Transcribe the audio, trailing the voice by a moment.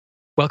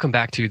Welcome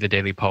back to the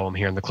Daily Poem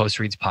here on the Close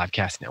Reads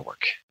Podcast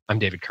Network. I'm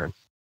David Kern.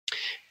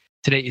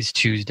 Today is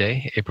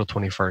Tuesday, April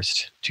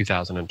 21st,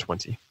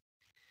 2020.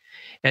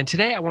 And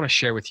today I want to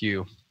share with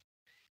you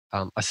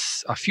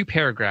a few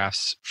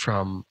paragraphs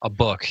from a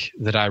book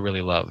that I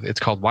really love. It's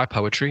called Why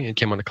Poetry? It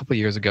came out a couple of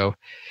years ago,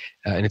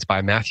 and it's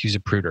by Matthew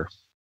Zapruder.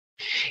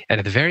 And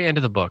at the very end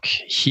of the book,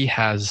 he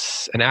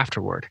has an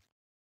afterword.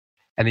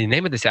 And the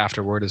name of this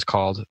afterword is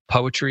called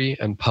Poetry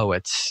and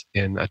Poets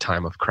in a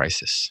Time of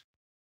Crisis.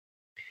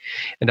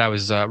 And I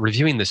was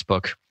reviewing this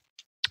book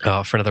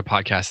for another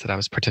podcast that I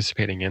was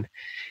participating in,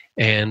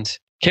 and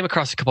came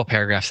across a couple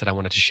paragraphs that I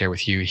wanted to share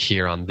with you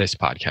here on this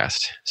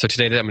podcast. So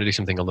today I'm going to do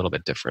something a little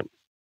bit different.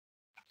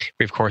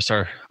 We, of course,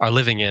 are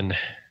living in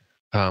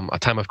a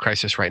time of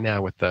crisis right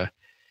now with the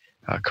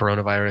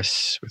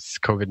coronavirus, with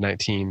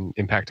COVID-19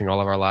 impacting all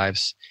of our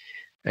lives.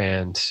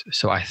 And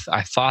so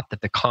I thought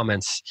that the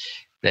comments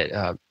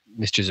that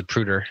Mr.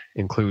 Zapruder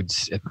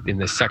includes in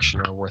this section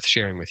are worth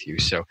sharing with you.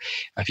 So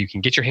if you can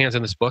get your hands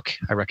on this book,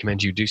 I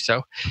recommend you do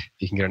so.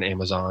 You can get it on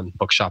Amazon,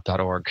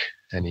 bookshop.org,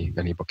 any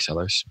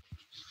booksellers.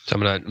 So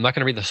I'm not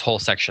going to read this whole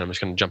section. I'm just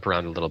going to jump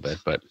around a little bit.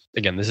 But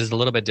again, this is a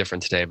little bit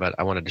different today, but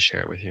I wanted to share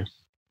it with you.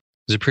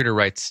 Zapruder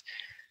writes,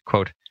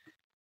 quote,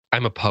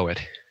 "I'm a poet,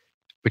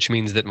 which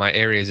means that my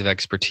areas of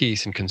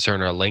expertise and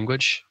concern are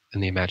language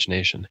and the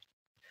imagination.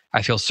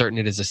 I feel certain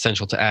it is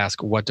essential to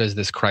ask, what does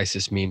this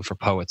crisis mean for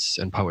poets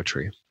and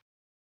poetry?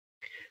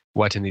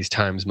 What in these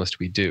times must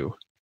we do?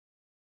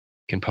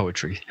 Can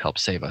poetry help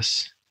save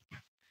us?"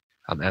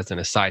 As an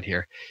aside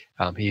here,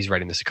 he's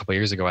writing this a couple of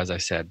years ago, as I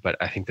said, but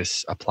I think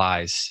this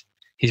applies.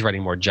 He's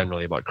writing more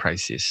generally about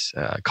crises,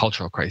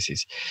 cultural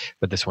crises,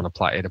 but this one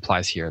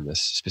applies here in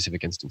this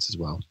specific instance as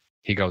well.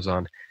 He goes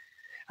on,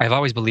 "I have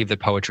always believed that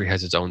poetry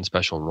has its own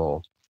special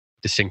role,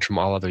 distinct from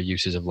all other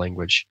uses of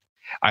language.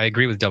 I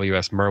agree with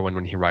W.S. Merwin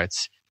when he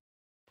writes,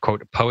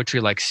 quote, poetry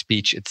like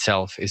speech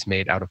itself is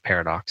made out of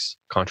paradox,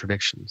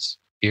 contradictions,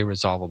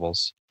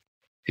 irresolvables.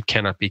 It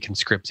cannot be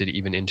conscripted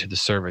even into the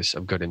service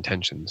of good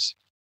intentions."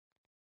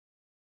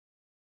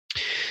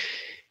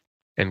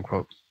 End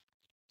quote.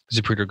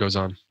 Zapruder goes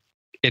on,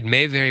 "It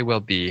may very well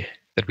be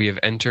that we have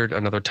entered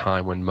another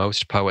time when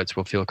most poets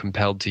will feel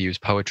compelled to use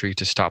poetry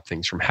to stop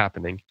things from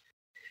happening.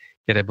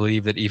 Yet I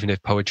believe that even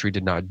if poetry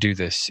did not do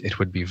this, it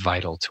would be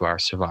vital to our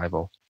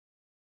survival.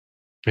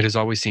 It has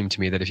always seemed to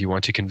me that if you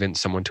want to convince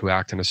someone to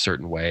act in a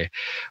certain way,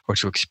 or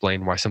to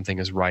explain why something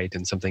is right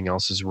and something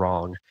else is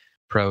wrong,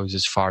 prose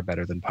is far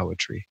better than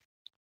poetry.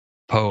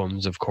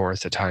 Poems, of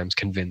course, at times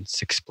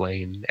convince,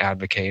 explain,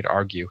 advocate,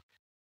 argue,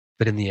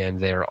 but in the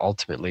end they are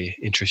ultimately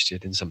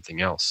interested in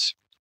something else.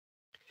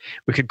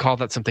 We could call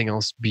that something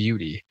else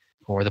beauty,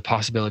 or the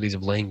possibilities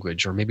of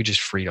language, or maybe just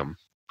freedom.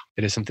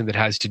 It is something that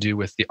has to do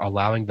with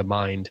allowing the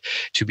mind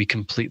to be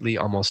completely,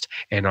 almost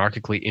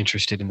anarchically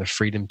interested in the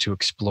freedom to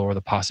explore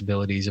the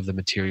possibilities of the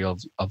material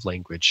of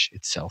language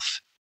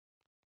itself.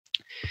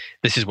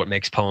 This is what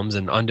makes poems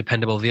an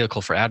undependable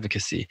vehicle for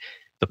advocacy.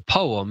 The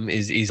poem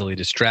is easily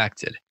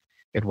distracted.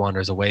 It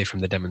wanders away from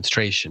the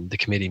demonstration, the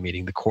committee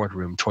meeting, the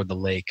courtroom, toward the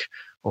lake,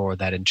 or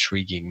that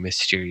intriguing,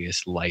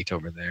 mysterious light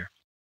over there.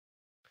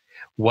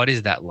 What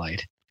is that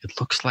light? It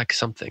looks like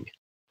something.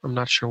 I'm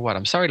not sure what.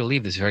 I'm sorry to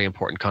leave this very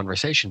important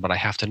conversation, but I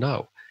have to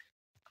know.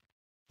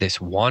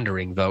 This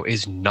wandering, though,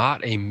 is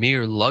not a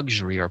mere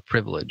luxury or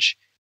privilege.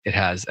 It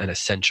has an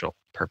essential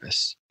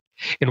purpose.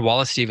 In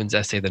Wallace Stevens'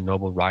 essay, The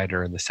Noble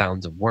Rider and the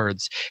Sounds of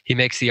Words, he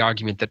makes the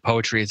argument that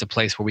poetry is a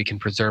place where we can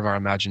preserve our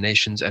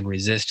imaginations and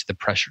resist the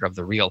pressure of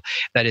the real.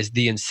 That is,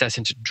 the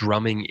incessant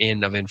drumming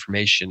in of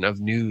information, of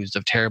news,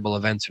 of terrible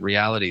events and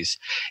realities.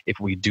 If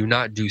we do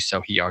not do so,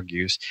 he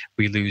argues,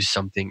 we lose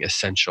something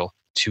essential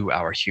to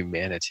our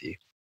humanity,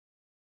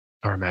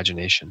 our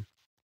imagination.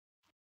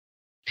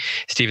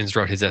 Stevens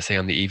wrote his essay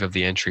on the eve of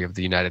the entry of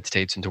the United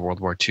States into World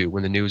War II,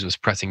 when the news was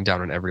pressing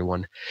down on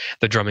everyone.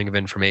 The drumming of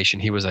information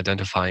he was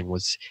identifying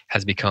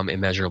has become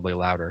immeasurably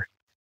louder.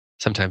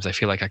 Sometimes I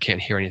feel like I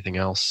can't hear anything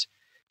else.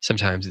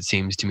 Sometimes it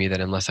seems to me that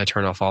unless I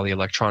turn off all the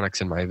electronics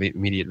in my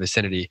immediate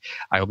vicinity,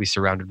 I will be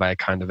surrounded by a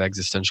kind of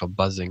existential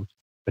buzzing,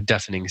 a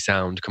deafening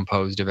sound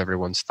composed of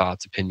everyone's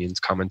thoughts, opinions,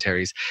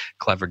 commentaries,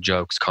 clever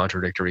jokes,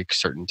 contradictory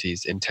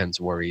certainties, intense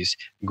worries,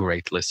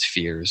 greatless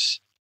fears.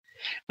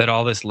 That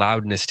all this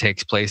loudness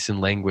takes place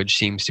in language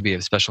seems to be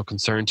of special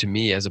concern to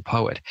me as a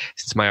poet,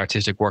 since my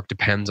artistic work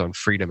depends on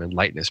freedom and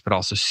lightness, but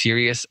also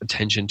serious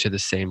attention to the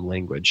same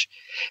language.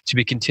 To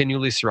be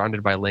continually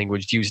surrounded by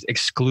language used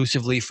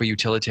exclusively for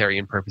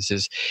utilitarian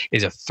purposes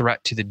is a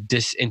threat to the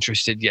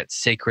disinterested yet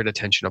sacred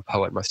attention a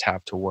poet must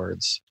have to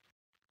words.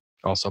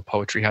 Also,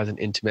 poetry has an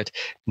intimate,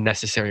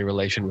 necessary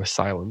relation with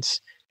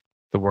silence.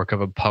 The work of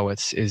a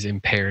poet is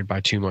impaired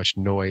by too much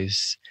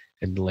noise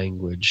and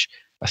language,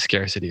 a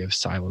scarcity of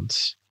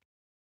silence.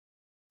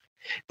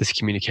 This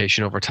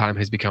communication over time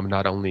has become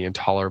not only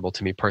intolerable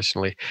to me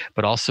personally,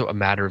 but also a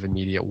matter of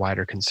immediate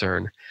wider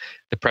concern.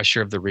 The pressure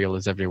of the real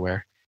is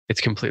everywhere. It's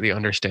completely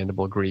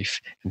understandable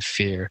grief and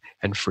fear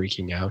and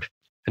freaking out,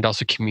 and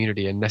also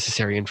community and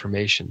necessary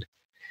information.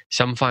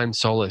 Some find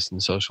solace in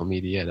social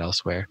media and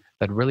elsewhere.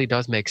 That really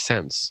does make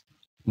sense.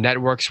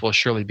 Networks will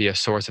surely be a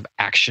source of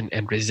action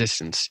and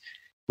resistance.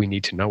 We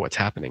need to know what's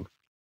happening.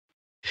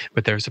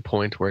 But there's a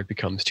point where it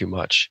becomes too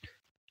much,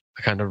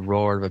 a kind of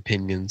roar of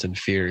opinions and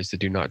fears that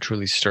do not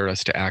truly stir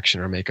us to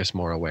action or make us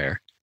more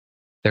aware.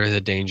 There is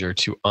a danger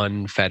to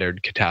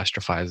unfettered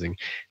catastrophizing,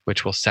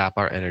 which will sap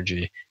our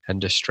energy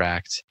and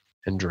distract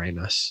and drain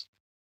us.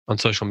 On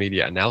social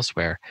media and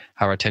elsewhere,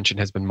 our attention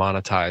has been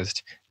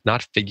monetized,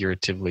 not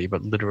figuratively,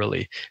 but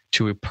literally,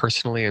 to a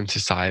personally and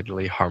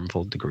societally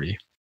harmful degree.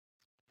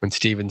 When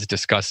Stevens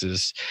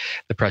discusses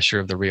the pressure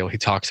of the real, he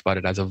talks about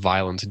it as a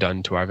violence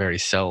done to our very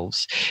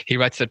selves. He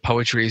writes that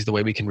poetry is the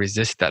way we can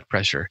resist that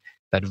pressure,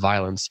 that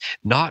violence,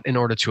 not in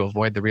order to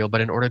avoid the real,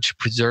 but in order to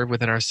preserve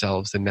within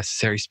ourselves the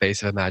necessary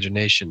space of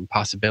imagination,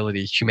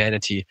 possibility,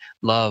 humanity,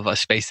 love, a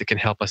space that can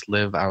help us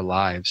live our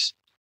lives.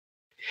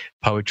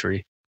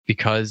 Poetry,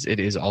 because it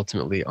is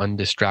ultimately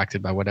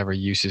undistracted by whatever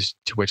uses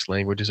to which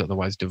language is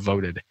otherwise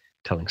devoted,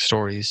 telling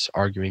stories,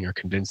 arguing or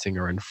convincing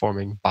or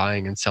informing,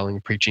 buying and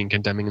selling, preaching,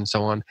 condemning, and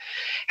so on,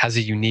 has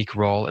a unique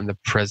role in the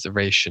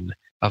preservation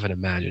of an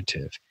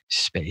imaginative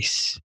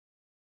space.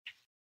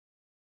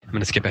 I'm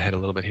going to skip ahead a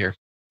little bit here.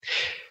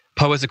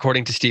 Poets,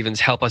 according to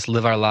Stevens, help us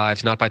live our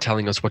lives not by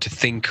telling us what to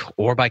think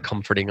or by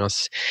comforting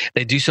us.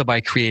 They do so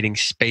by creating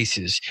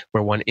spaces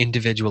where one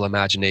individual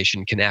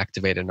imagination can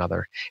activate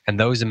another, and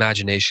those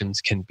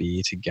imaginations can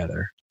be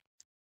together.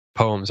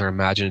 Poems are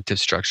imaginative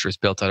structures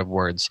built out of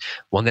words,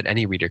 one that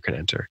any reader can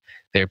enter.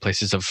 They are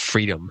places of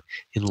freedom,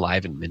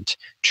 enlivenment,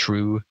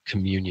 true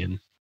communion.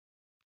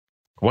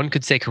 One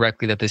could say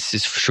correctly that this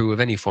is true of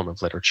any form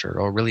of literature,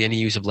 or really any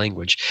use of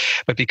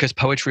language. But because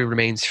poetry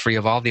remains free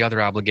of all the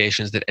other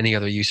obligations that any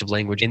other use of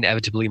language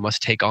inevitably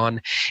must take on,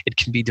 it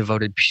can be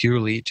devoted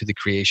purely to the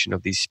creation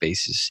of these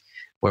spaces,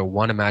 where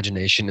one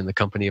imagination in the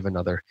company of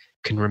another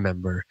can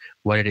remember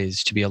what it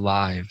is to be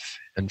alive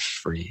and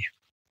free.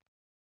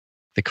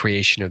 The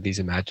creation of these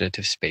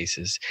imaginative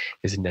spaces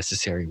is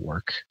necessary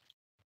work.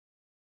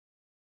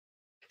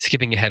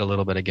 Skipping ahead a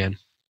little bit again.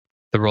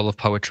 The role of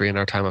poetry in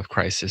our time of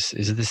crisis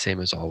is the same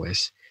as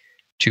always,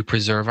 to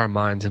preserve our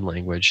minds and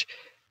language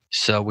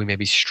so we may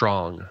be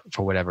strong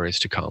for whatever is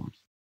to come,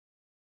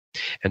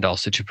 and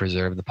also to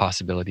preserve the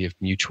possibility of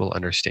mutual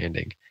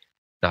understanding,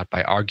 not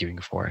by arguing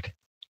for it,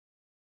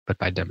 but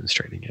by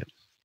demonstrating it.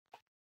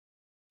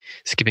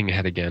 Skipping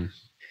ahead again,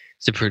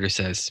 Zapruder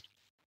says,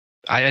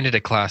 I ended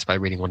a class by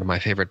reading one of my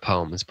favorite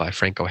poems by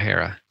Frank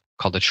O'Hara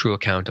called A True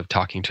Account of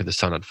Talking to the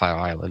Sun at Fire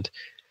Island.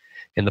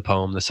 In the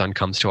poem, the sun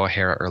comes to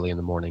O'Hara early in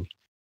the morning.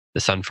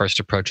 The sun first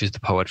approaches the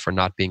poet for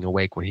not being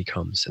awake when he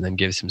comes, and then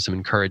gives him some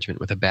encouragement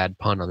with a bad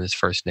pun on his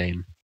first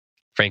name.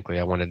 Frankly,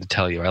 I wanted to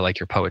tell you I like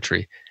your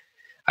poetry.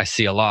 I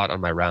see a lot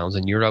on my rounds,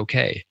 and you're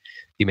okay.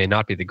 You may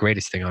not be the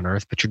greatest thing on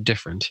earth, but you're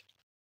different.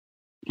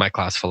 My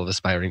class full of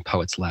aspiring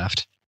poets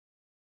laughed.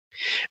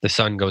 The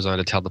sun goes on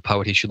to tell the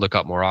poet he should look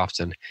up more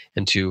often,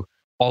 and to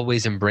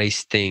always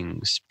embrace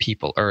things,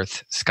 people,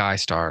 earth, sky,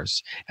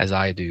 stars, as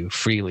I do,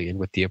 freely and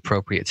with the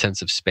appropriate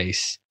sense of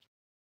space.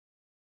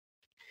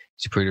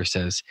 Zapruder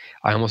says,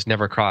 I almost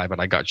never cry, but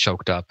I got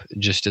choked up,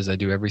 just as I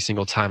do every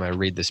single time I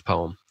read this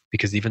poem,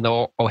 because even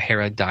though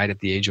O'Hara died at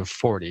the age of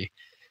 40,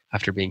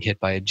 after being hit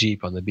by a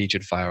jeep on the beach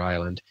at Fire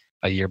Island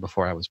a year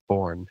before I was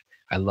born,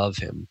 I love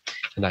him,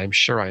 and I am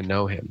sure I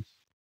know him.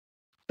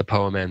 The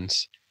poem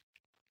ends,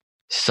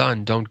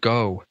 Sun, don't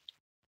go.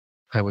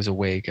 I was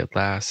awake at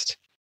last.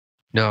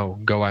 No,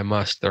 go I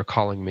must, they're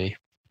calling me.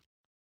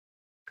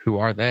 Who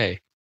are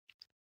they?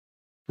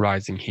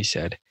 Rising, he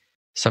said,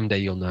 someday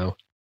you'll know.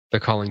 They're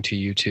calling to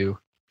you too.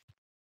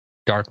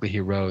 Darkly he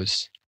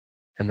rose,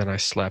 and then I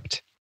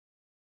slept.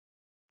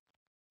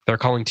 They're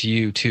calling to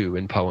you too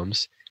in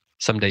poems.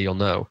 Someday you'll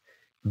know.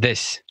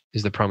 This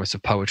is the promise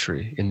of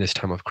poetry in this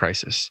time of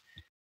crisis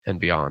and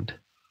beyond.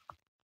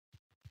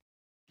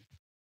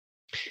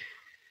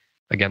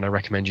 Again, I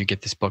recommend you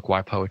get this book,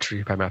 Why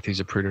Poetry by Matthew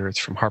Zapruder. It's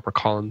from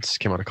HarperCollins.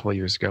 Came out a couple of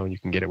years ago, and you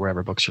can get it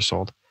wherever books are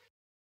sold.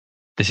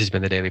 This has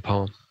been The Daily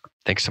Poem.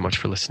 Thanks so much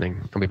for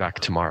listening. I'll be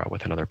back tomorrow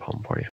with another poem for you.